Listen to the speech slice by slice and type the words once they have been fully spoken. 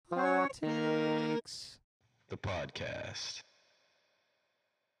takes. The podcast.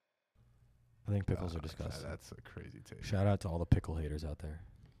 I think pickles are disgusting. That's a crazy take. Shout out to all the pickle haters out there.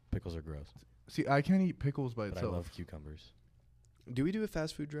 Pickles are gross. See, I can't eat pickles by But itself. I love cucumbers. Do we do a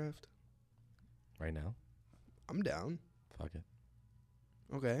fast food draft? Right now? I'm down. Fuck it.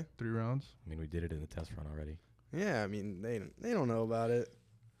 Okay. 3 rounds. I mean, we did it in the test run already. Yeah, I mean, they don't know about it.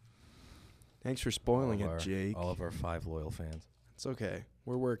 Thanks for spoiling it, Jake. All of our 5 loyal fans. It's okay.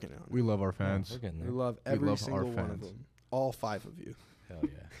 We're working on it. We love our fans. We're getting We there. love We every love our single one of fans. them. All 5 of you. Hell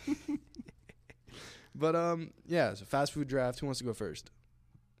yeah. But, yeah, so fast food draft. Who wants to go first?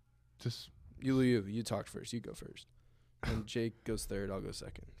 Just You talked first. You go first. And Jake goes third. I'll go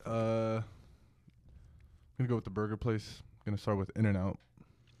second. I'm gonna go with the burger place. Gonna start with In-N-Out.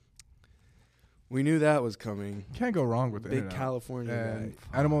 We knew that was coming. Can't go wrong with Big In-N-Out. California And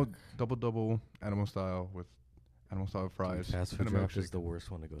guy. animal double animal style with animal style fries. Dude, fast and food a draft milkshake. is the worst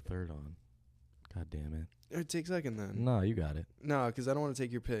one to go third on. God damn it. Take second then. No, you got it. No, because I don't want to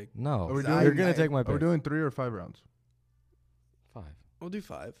take your pick. No. Are we doing- You're going to I- take my Are we pick. doing 3 or 5 rounds? 5. We'll do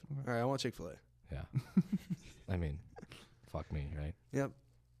 5. Okay. All right, I want Chick-fil-A. Yeah. I mean, fuck me, right? Yep.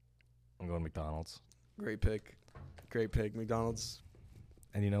 I'm going McDonald's. Great pick. Great pick. McDonald's.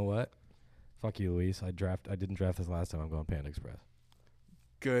 And you know what? Fuck you, Luis. I didn't draft this last time. I'm going Panda Express.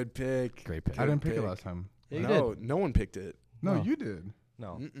 Good pick. Great pick. I didn't pick it pick. last time. Yeah, you No, no one picked it. No, No. you did.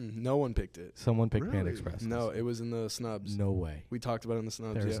 No. No one picked it. Someone picked Panda Really? Express. No, it was in the snubs. No way. We talked about it in the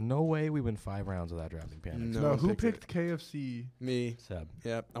snubs. There's Yeah. no way we win 5 rounds without drafting Panda No. Express. No, one who picked picked KFC? Me. Seb.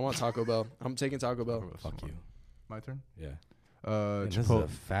 Yeah, I want Taco Bell. I'm taking Taco Bell. Fuck you. My turn. Yeah. And this is Chipotle. a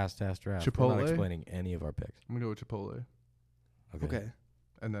fast-ass draft. We're not Chipotle? explaining any of our picks. I'm gonna go with Chipotle, Okay.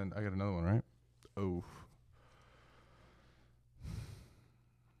 and then I got another one, right? Oh.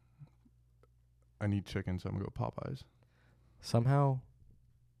 I need chicken, so I'm gonna go Popeyes. Somehow,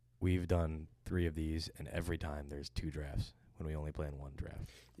 we've done 3 of these, and every time there's 2 drafts when we only play in 1 draft.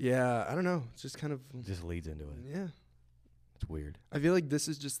 Yeah, I don't know. It's just kind of. It just leads into it. Yeah. It's weird. I feel like this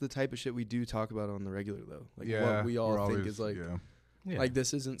is just the type of shit we do talk about on the regular, though. Like, yeah, what we we're all think always- is like. Yeah. Yeah. Like,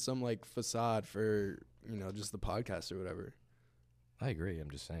 this isn't some, like, facade for, just the podcast or whatever. I agree.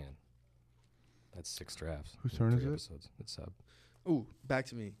 I'm just saying. That's 6 drafts. Whose in turn 3 is it? episodes. It's Seb. Ooh, back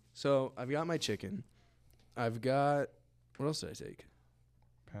to me. So, I've got my chicken. I've got. What else did I take?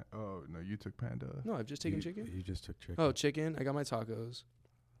 Oh no, you took Panda. No, I've just taken chicken. You just took chicken. Oh, chicken. I got my tacos.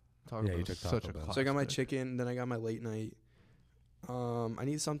 Taco Yeah, you Bell's took such Taco a Bell. So I got my classic. chicken, then I got my late night. I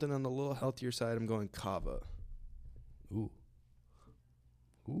need something on the little healthier side. I'm going Kava. Ooh.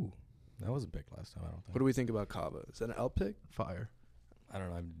 That wasn't big last time, I don't think. What do we think about Kava? Is that an L pick? Fire. I don't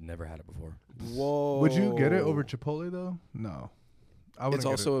know. I've never had it before. Whoa. Would you get it over Chipotle though? No. I wouldn't It's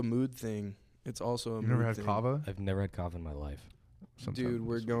get also a mood thing. It's also a it. mood You never had thing. Kava? I've never had kava in my life. Sometimes Dude,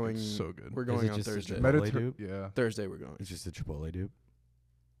 we're it's going. so good. We're Is going it on just a Thursday. Chipotle dupe? Yeah. Thursday we're going. It's just a Chipotle dupe.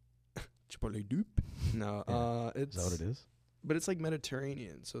 Chipotle dupe. No, Yeah. it's Is that what it is? But it's like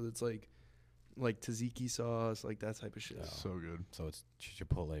Mediterranean, so it's like tzatziki sauce, like that type of shit. Oh. So good. So it's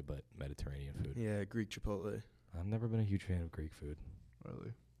Chipotle, but Mediterranean food. Yeah, Greek Chipotle. I've never been a huge fan of Greek food.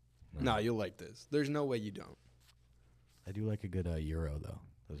 Really. Nah, you'll like this. There's no way you don't. I do like a good gyro, though.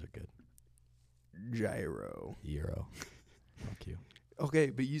 Those are good. Gyro. Gyro. Fuck you. Okay,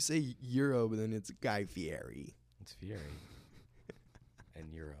 but you say Euro, but then it's Guy Fieri. It's Fieri.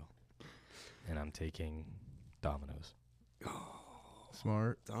 And Euro. And I'm taking Domino's.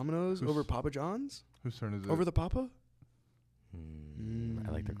 Smart. Domino's Who's- over Papa John's? Whose turn is it? Over the Papa?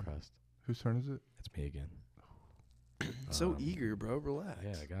 I like their Mm. crust. Whose turn is it? It's me again. So Um, eager, bro. Relax.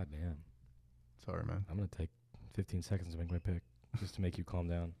 Yeah, goddamn. Sorry, man. I'm going to take 15 seconds to make my pick just to make you calm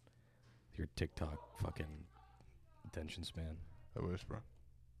down. with Your TikTok fucking attention span. I wish, bro.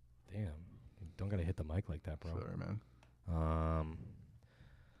 Damn. You don't got to hit the mic like that, bro. Sorry, man. I'm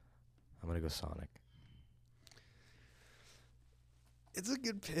going to go Sonic. It's a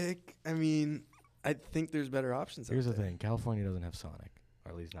good pick. I mean, I think there's better options. Here's out the there. thing. California doesn't have Sonic.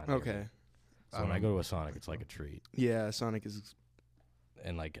 Or at least not near me. Okay. So when I go to a Sonic, it's like a treat. Yeah, Sonic is.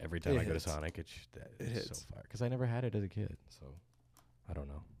 And like every time It I go to hits. Sonic, It it's hits. so fire. Because I never had it as a kid. So I don't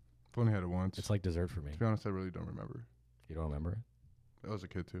know. I've only had it once. It's like dessert for me. To be honest, I really don't remember. You don't remember it? I was a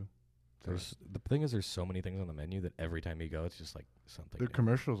kid too. There's the thing is, there's so many things on the menu that every time you go, it's just like something. Their new.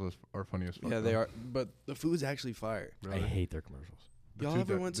 commercials are funny as fuck. Yeah, they though. are. But the food's actually fire. I Really. hate their commercials. The Y'all two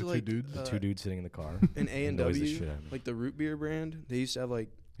ever du- went the to two like dudes? The two dudes sitting in the car. an A and annoys the W, shit out of me. like the root beer brand? They used to have like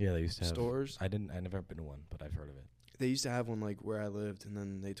Yeah, they used to have stores. I never been to one, but I've heard of it. They used to have one like where I lived, and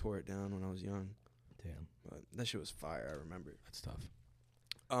then they tore it down when I was young. Damn, But that shit was fire. I remember. that's tough.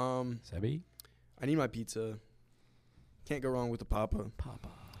 Um, Sebi? I need my pizza. Can't go wrong with the Papa.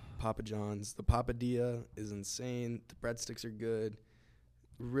 Papa John's. The papadilla is insane. The breadsticks are good.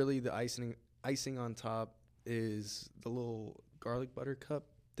 Really, the icing on top is the little garlic butter cup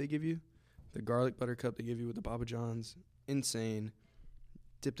they give you. The garlic butter cup they give you with the Papa John's. Insane.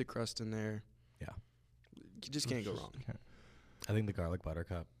 Dip the crust in there. Yeah. You just can't go wrong. I think the garlic butter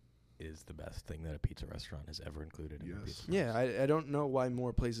cup is the best thing that a pizza restaurant has ever included in their Yes. pizza. Yeah, I don't know why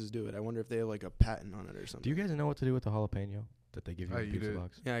more places do it. I wonder if they have like a patent on it or something. Do you guys know what to do with the jalapeno that they give you I in the eat pizza it.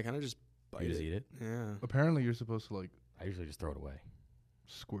 box? Yeah, I kind of just bite You just it. eat it? Yeah. Apparently, you're supposed to like I usually just throw it away.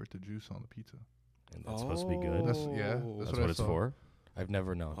 squirt the juice on the pizza. And that's supposed to be good. That's yeah. Oh. That's That's what I it's saw. for? I've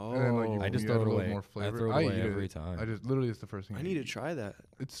never known. Oh, And then, like, you- I just you throw add it a little away. more I flavor. throw it I away eat it. every time. I just literally it's the first thing. I need to try that.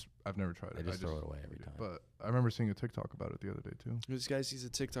 I've never tried it. I just throw it away every time. But I remember seeing a TikTok about it the other day too. This guy sees a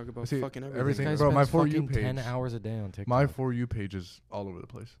TikTok about See, fucking everything. everything- This guy bro, my spends For You fucking 10 page- hours a day on TikTok. My For You page is all over the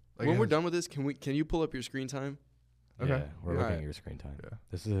place. Like, When it we're has- done with this, can you pull up your screen time? Okay. Yeah, we're Yeah. looking Alright. at your screen time. Yeah.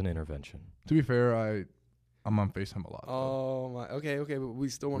 This is an intervention. To be fair, I'm on FaceTime a lot. though. Oh my. Okay, but we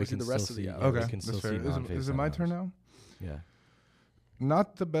still want We to see can the rest still of the see- hour. yeah, we Okay, can that's still fair. see Is it my non-FaceTime turn hours. now? Yeah.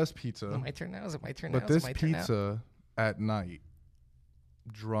 Not the best pizza, turn now? Is it my turn but this pizza at night,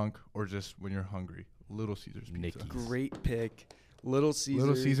 drunk or just when you're hungry, Little Caesars pizza. Nikki's. Great pick, Little Caesars.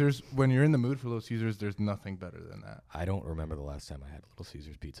 Little Caesars. When you're in the mood for Little Caesars, there's nothing better than that. I don't remember the last time I had Little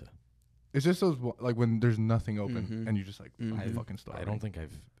Caesars pizza. It's just those like when there's nothing open Mhm. and you just like I'm Mhm. fucking starving. I don't think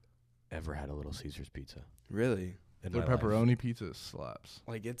I've ever had a Little Caesars pizza. Really? In their my life. pepperoni pizza slaps.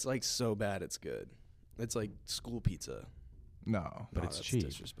 Like it's like so bad it's good. It's like school pizza. No, But Nah, it's that's cheap.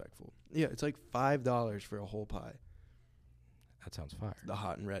 Disrespectful. Yeah, it's like $5 for a whole pie. That sounds fire. The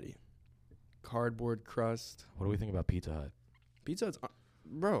hot and ready. Cardboard crust. What do we think about Pizza Hut? Pizza Hut's,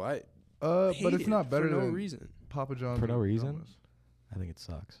 bro, I but hate it's it not better for no than reason. Papa John's For no or reason? Domino's. I think it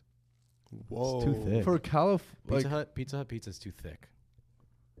sucks. Whoa. It's too thick. For Pizza like Hut pizza's too thick.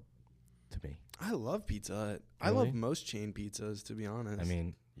 To me. I love Pizza Hut. I Really? love most chain pizzas, to be honest. I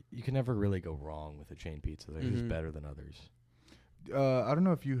mean, you can never really go wrong with a chain pizza. They're Mhm. just better than others. I don't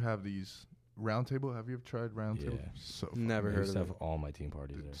know if you have these Round Table. Have you ever tried Round Table? Yeah. So Never I heard used of to it. have all my team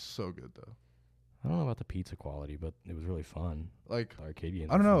parties there. It's so good though. I don't know about the pizza quality, but it was really fun. Like The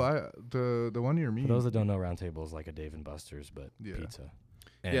Arcadians. I don't are know. fun. The one near me. For those that don't know, Round Table is like a Dave and Buster's, but Yeah. pizza.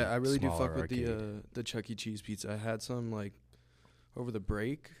 Yeah, I really do smaller fuck with arcade. the Chuck E. Cheese pizza. I had some like over the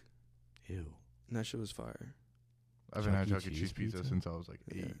break, Ew. and that shit was fire. I haven't had Chuck E. Chuck E. Cheese Cheese pizza pizza? since I was like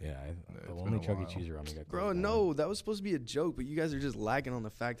Yeah. 8. Yeah, it's the been only a Chuck E. while. Cheese around me got Bro, closed down. no, that was supposed to be a joke, but you guys are just lagging on the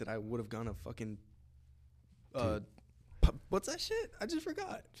fact that I would have gone to fucking what's that shit? I just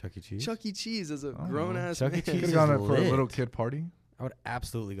forgot. Chuck E. Cheese? Chuck E. Cheese as a I don't grown know. ass Chuck E. man. Cheese Could is have gone for a little lit. kid party. I would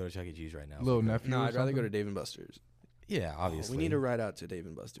absolutely go to Chuck E. Cheese right now. Little nephew. No, or I'd rather go to something? Dave and Buster's. Yeah, Oh, obviously. we need to ride out to Dave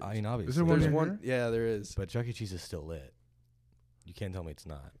and Buster's. I mean, obviously. Is there one There's near one. here? Yeah, there is. But Chuck E. Cheese is still lit. You can't tell me it's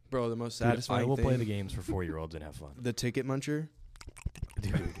not. Bro, the most Dude, satisfying I will thing. play the games for 4-year-olds and have fun. The ticket muncher.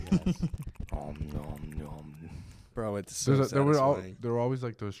 Dude, yes. Nom, nom. Bro, it's so There satisfying. were always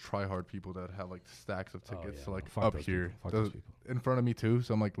like those try hard people that have like stacks of tickets Oh, to yeah, like fuck up those here, people. Fuck those- those people. in front of me too.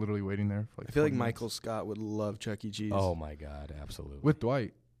 So I'm like literally waiting there. For, like, I feel like 20 minutes. Michael Scott would love Chuck E. Cheese. Oh my god, absolutely. with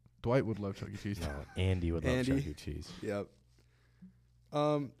Dwight. Dwight would love Chuck E. Cheese. no, Andy would love Andy. Chuck E. Cheese. Yep.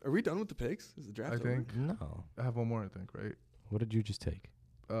 Are we done with the picks? Is the draft I over? think No. I have one more. I think right. What did you just take?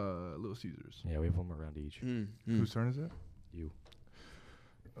 Little Caesars. Yeah, we have one more round each. Whose turn is it? You.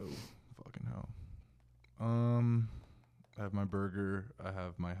 Oh, fucking hell. I have my burger. I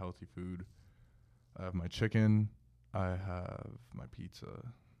have my healthy food. I have my chicken. I have my pizza.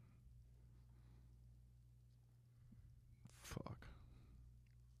 Fuck.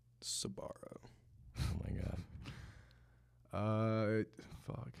 Sbarro. Oh my god.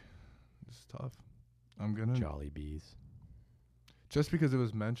 Fuck. This is tough. I'm gonna Jolly Bees. just because it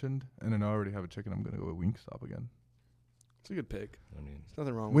was mentioned, and then I already have a chicken. I'm gonna go with Wingstop again. It's a good pick. I mean, There's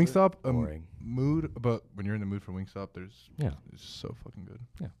nothing wrong with it. Wingstop, boring. mood, but when you're in the mood for Wingstop, Yeah, it's so fucking good.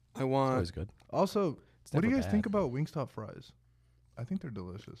 I it's want. always good. Also, It's what do you never guys think bad. about Wingstop fries? I think they're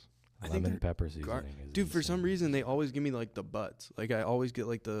delicious. I think Lemon they're pepper seasoning is Dude, for some insane. reason they always give me like the butts. Like I always get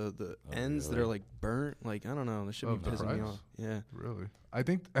like the Oh, ends that are really? like burnt. Like I don't know. This should Of be the pissing me fries? off. Yeah. Really, I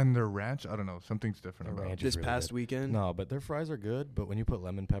think, and their ranch. I don't know. Something's different The about ranch it. is This really past good. weekend. No, but their fries are good. But when you put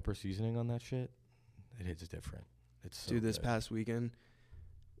lemon pepper seasoning on that shit, it hits different. It's so Dude, this good. past weekend,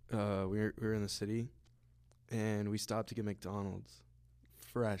 we were in the city, and we stopped to get McDonald's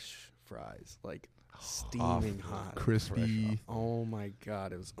fresh fries, like steaming hot. Crispy. Fresh Oh my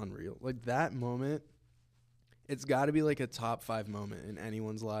god, it was unreal. Like that moment, it's got to be like a top 5 moment in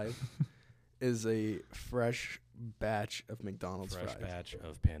anyone's life. Is a fresh batch of McDonald's fresh fries. batch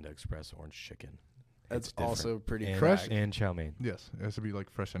of Panda Express orange chicken. That's It's different. also pretty and, Fresh crack. and chow mein. Yes, it has to be like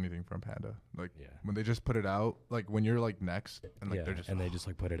fresh anything from Panda. Like Yeah. when they just put it out, like when you're like next and like yeah, they're just and they just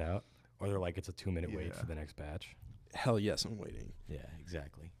like put it out, or they're like it's a 2-minute wait Yeah. for the next batch. Hell yes, I'm waiting. Yeah,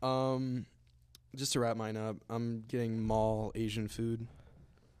 exactly. Just to wrap mine up, I'm getting mall Asian food.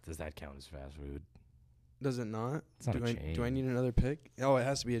 Does that count as fast food? Does it not? It's not do a I chain. do I need another pick? Oh, it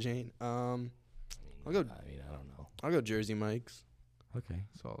has to be a chain. I mean, I'll go- I mean, I don't know. I'll go Jersey Mike's. Okay.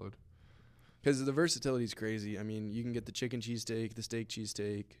 solid. Because the versatility is crazy. I mean, you can get the chicken cheesesteak, the steak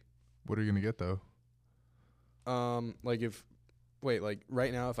cheesesteak. What are you gonna get though? Like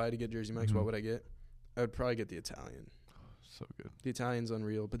right now, if I had to get Jersey Mike's, what Mhm. would I get? I would probably get the Italian. So good. The Italian's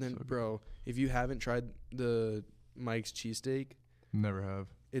unreal. But then, So good. bro, if you haven't tried the Mike's cheesesteak, Never have.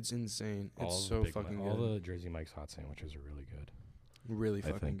 it's insane. All It's the so Big fucking All good. the Jersey Mike's hot sandwiches are really good. Really I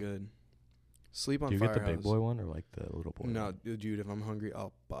fucking think. good. Sleep on Do you get the big Firehouse. boy one or like the little boy? No, one? dude, if I'm hungry,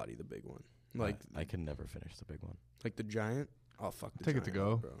 I'll body the big one. Like I can never finish the big one. like the giant. I'll fuck the Take it to giant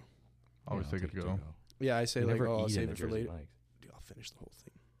go. up, bro. Always Yeah, take it to go. Yeah, I say You like, never oh, I'll eat save in it the for Jersey later. Mike's. Dude, I'll finish the whole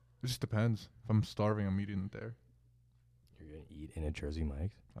thing. It just depends. If I'm starving, I'm eating it there. You're gonna eat in a Jersey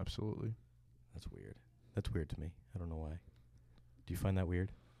Mike's? Absolutely. That's weird. That's weird to me. I don't know why. Do you find that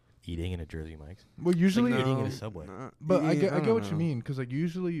weird? Eating in a Jersey Mike's? Well, usually, eating in a Subway. but I get don't what you know. mean because like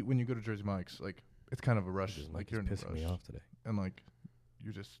usually when you go to Jersey Mike's, like it's kind of a rush. Jersey Like Mike's you're in a pissing me rush, off today. and like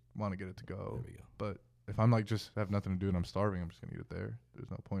you just want to get it to go. There we go. But if I'm like just have nothing to do and I'm starving, I'm just gonna eat it there. There's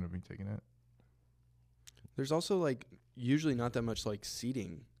no point of me taking it. There's also like usually not that much like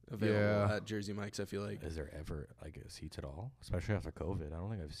seating available Yeah. at Jersey Mike's. I feel like Is there ever like seats at all? Especially after COVID. I don't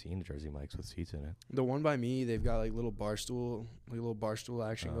think I've seen Jersey Mike's with seats in it. the one by me, they've got like little bar stool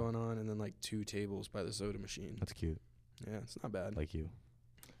action Oh. going on, and then like 2 tables by the soda machine. That's cute. Yeah, it's not bad. Like you.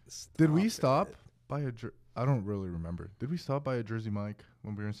 Did we it. stop by a? I don't really remember. Did we stop by a Jersey Mike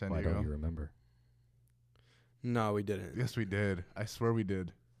when we were in San Why Diego? don't you remember? No, we didn't. Yes, we did. I swear we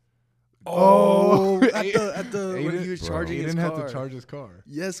did. Oh, at Aiden- the when Aiden- he was Bro. charging He his didn't car. have to charge his car.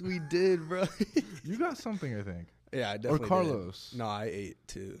 Yes, we did, bro. You got something, I think. Yeah, I Or definitely Carlos. did. No, I ate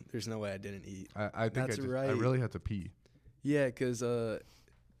too. There's no way I didn't eat. I think That's I right. really had to pee. Yeah, because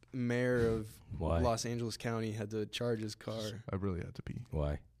mayor of Why? Los Angeles County had to charge his car. I really had to pee.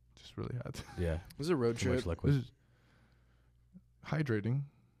 Why? Just really had to. Yeah. It was a road Too trip. much liquid. This is hydrating.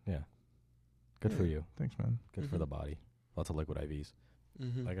 Yeah. Good for Yeah. you. Thanks, man. Good for Mhm. the body. Lots of liquid IVs.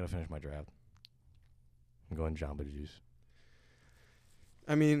 Mhm. I gotta finish my draft. I'm going Jamba Juice.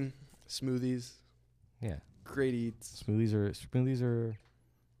 I mean, smoothies, Yeah. great eats. Smoothies are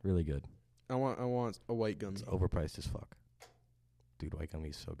really good. I want a white gummy. It's overpriced as fuck. Dude, white gummy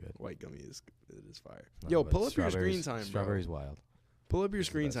is so good. White gummy is fire. No, Yo, but pull up your strawberries- screen time, bro. Strawberries wild. Pull up your It's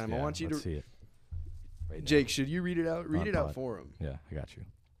the screen best. time. I Yeah, want you let's to. see it. Right now. Jake, should you read it out? Read On it out pod. for him. Yeah, I got you.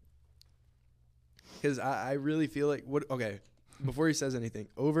 Because I really feel like what. Okay, before he says anything,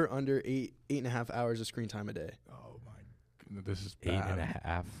 over under 8.5 hours of screen time a day. Oh my goodness, this is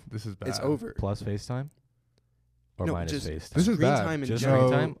 8.5 This is bad. It's over. plus FaceTime? Or No, minus just FaceTime? This is screen bad. time in Just general.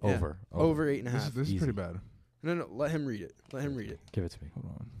 screen time? Yeah. Over. Over 8.5. This is Easy. pretty bad. No, let him read it. Let him read it. Give it to me. Hold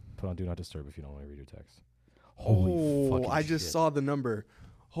on. Put on Do Not Disturb if you don't want to read your text. Oh, fucking I just shit. saw the number.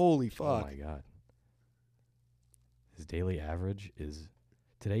 Holy Oh fuck. my god. His daily average is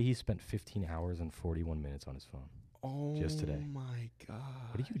today he spent 15 hours and 41 minutes on his phone. Oh just today. my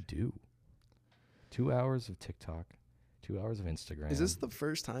god. What do you do? 2 hours of TikTok, 2 hours of Instagram. Is this the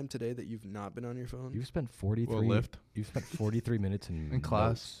first time today that you've not been on your phone? You've spent 43 Well, lift. You've spent 43 minutes in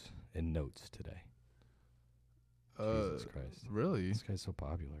class. notes today. Jesus Christ. Really? This guy's so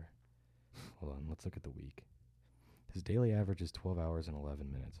popular. Hold on, let's look at the week. His daily average is 12 hours and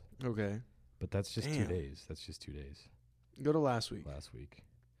 11 minutes. Okay. But that's just 2 Damn. days. That's just 2 days. Go to last week. Last week.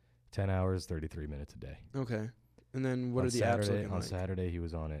 10 hours, 33 minutes a day. Okay. And then what On are the Saturday, apps looking on like? Saturday, he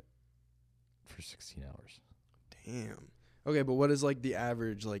was on it for 16 hours. Damn. Okay, but what does like the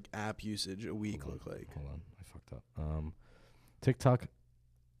average like app usage a week Hold look on, like? Hold on, I fucked up. TikTok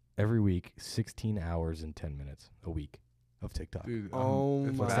every week, 16 hours and 10 minutes a week of TikTok. Dude, Oh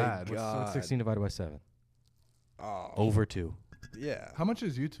it's my bad. God. What's 16 divided by 7? Oh. Over 2. Yeah. How much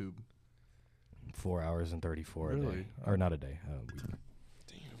is YouTube? 4 hours and 34 a Really? day. Or not a day, a week.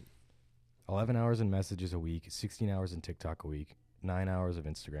 Damn. 11 hours in messages a week, 16 hours in TikTok a week, 9 hours of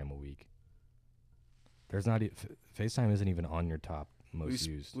Instagram a week. There's not FaceTime isn't even on your top most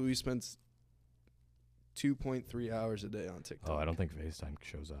used. Louis spends 2.3 hours a day on TikTok. Oh, I don't think FaceTime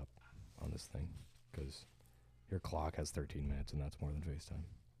shows up on this thing because your clock has 13 minutes and that's more than FaceTime.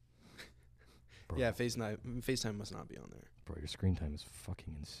 Bro, Yeah, FaceTime must not be on there. bro, your screen time is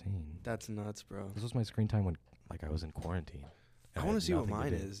fucking insane. That's nuts, bro. This was my screen time when like I was in quarantine. I I want had to see what nothing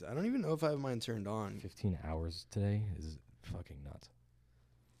to mine do. is. I don't even know if I have mine turned on. 15 hours today is fucking nuts.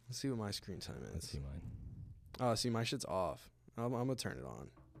 Let's see what my screen time is. Let's see mine. Oh, see, my shit's off. I'm gonna turn it on.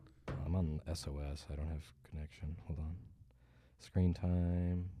 I'm on SOS. I don't have connection. Hold on. Screen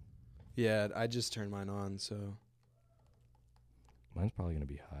time. Yeah, I just turned mine on, so Mine's probably going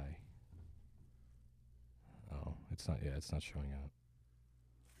to be high. Oh, it's not. Yeah, it's not showing up.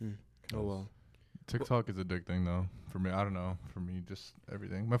 oh 'Cause well. TikTok is addicting though. For me, I don't know. For me, just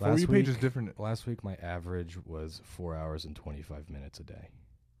everything. My For Last You page is week- different. Last week, my average was 4 hours and 25 minutes a day.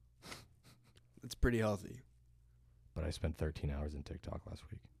 It's pretty healthy. But I spent 13 hours in TikTok last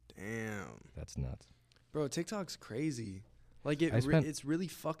week. Damn, That's nuts. bro, TikTok's crazy. Like it's really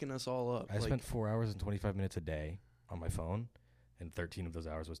fucking us all up. I like, spent 4 hours and 25 minutes a day on my phone, and 13 of those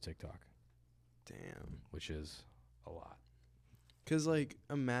hours was TikTok, damn. which is a lot. Cause like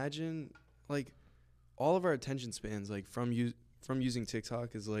imagine like all of our attention spans like from using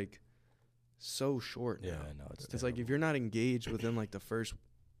TikTok is like so short now. no, It's like if you're not engaged within like the first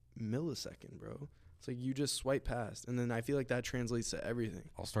millisecond, bro. It's like you just swipe past, and then I feel like that translates to everything.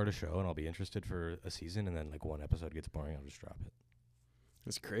 I'll start a show and I'll be interested for a season, and then like one episode gets boring, I'll just drop it.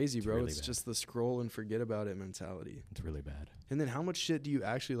 It's crazy, It's bro. really It's bad. just the scroll and forget about it mentality. It's really bad. And then how much shit do you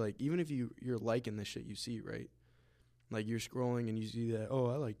actually like? Even if you're liking the shit you see, right? Like you're scrolling and you see that. Oh,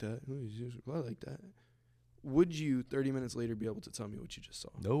 I like that. Oh, I like that. Would you 30 minutes later be able to tell me what you just saw?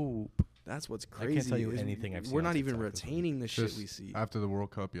 Nope. That's what's I crazy. can't tell you is anything I've seen We're on not even TikTok this week. retaining the shit Just we see. After the World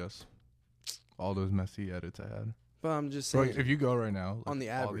Cup, yes. All those messy edits I had. But I'm just Bro, saying. if you go right now, like, On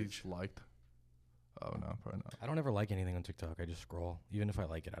the all average. these liked. Oh no, probably not. I don't ever like anything on TikTok. I just scroll. Even if I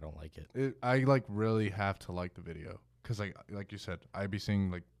like it, I don't like it. I like really have to like the video because like you said, I'd be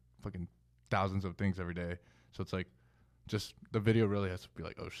seeing like fucking thousands of things every day. So it's like, just the video really has to be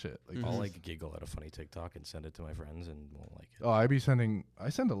like, oh shit. Like, Mhm. I'll like giggle at a funny TikTok and send it to my friends and won't like it. oh, I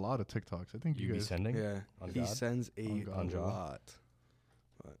send a lot of TikToks. I think You you be guys sending? yeah, On he God? sends On a God. lot.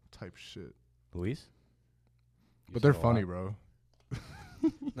 type shit, Luis? You but they're send a lot? funny, bro.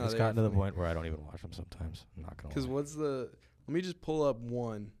 No, It's they gotten to are the funny. point where I don't even watch them sometimes. I'm not gonna Because lie. what's the? Let me just pull up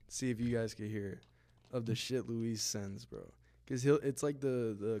one, see if you guys can hear of the shit Luis sends, bro. Because it's like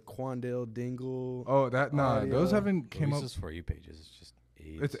the Quandale Dingle. Oh, that nah, Audio. those haven't came up. Luis's For You pages is just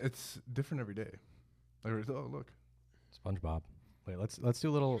AIDS. It's different every day. Like, oh look, SpongeBob. Wait, let's do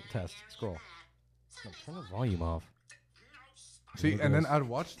a little test. Scroll. No, turn the volume off. see, Look and at then this. I'd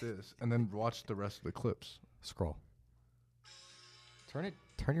watch this and then watch the rest of the clips. Scroll.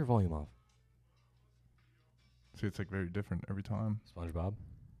 Turn your volume off. See, it's like very different every time. SpongeBob.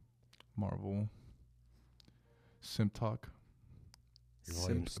 Marvel, Simp Talk, Your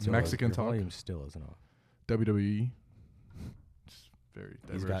volume Simp- still Mexican your talk. volume still isn't off. WWE. Just very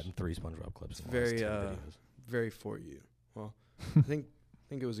He's diverse. gotten 3 SpongeBob clips. It's in the last very, 10 videos. Very for you. Well, I think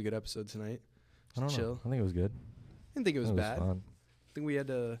it was a good episode tonight. I don't know. chill. I think it was good. I didn't think it was bad. fun. I think we had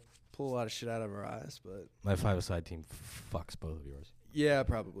to pull a lot of shit out of our eyes, but My 5-a-side team fucks both of yours. yeah,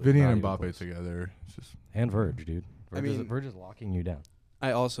 probably. Vinny Not and even Mbappe close. together. It's just And Verge, dude. I mean- Verge is locking you down.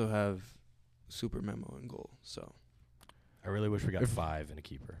 I also have super memo in goal, so I really wish we got If- 5 and a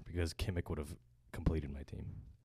keeper because Kimmich would have completed my team.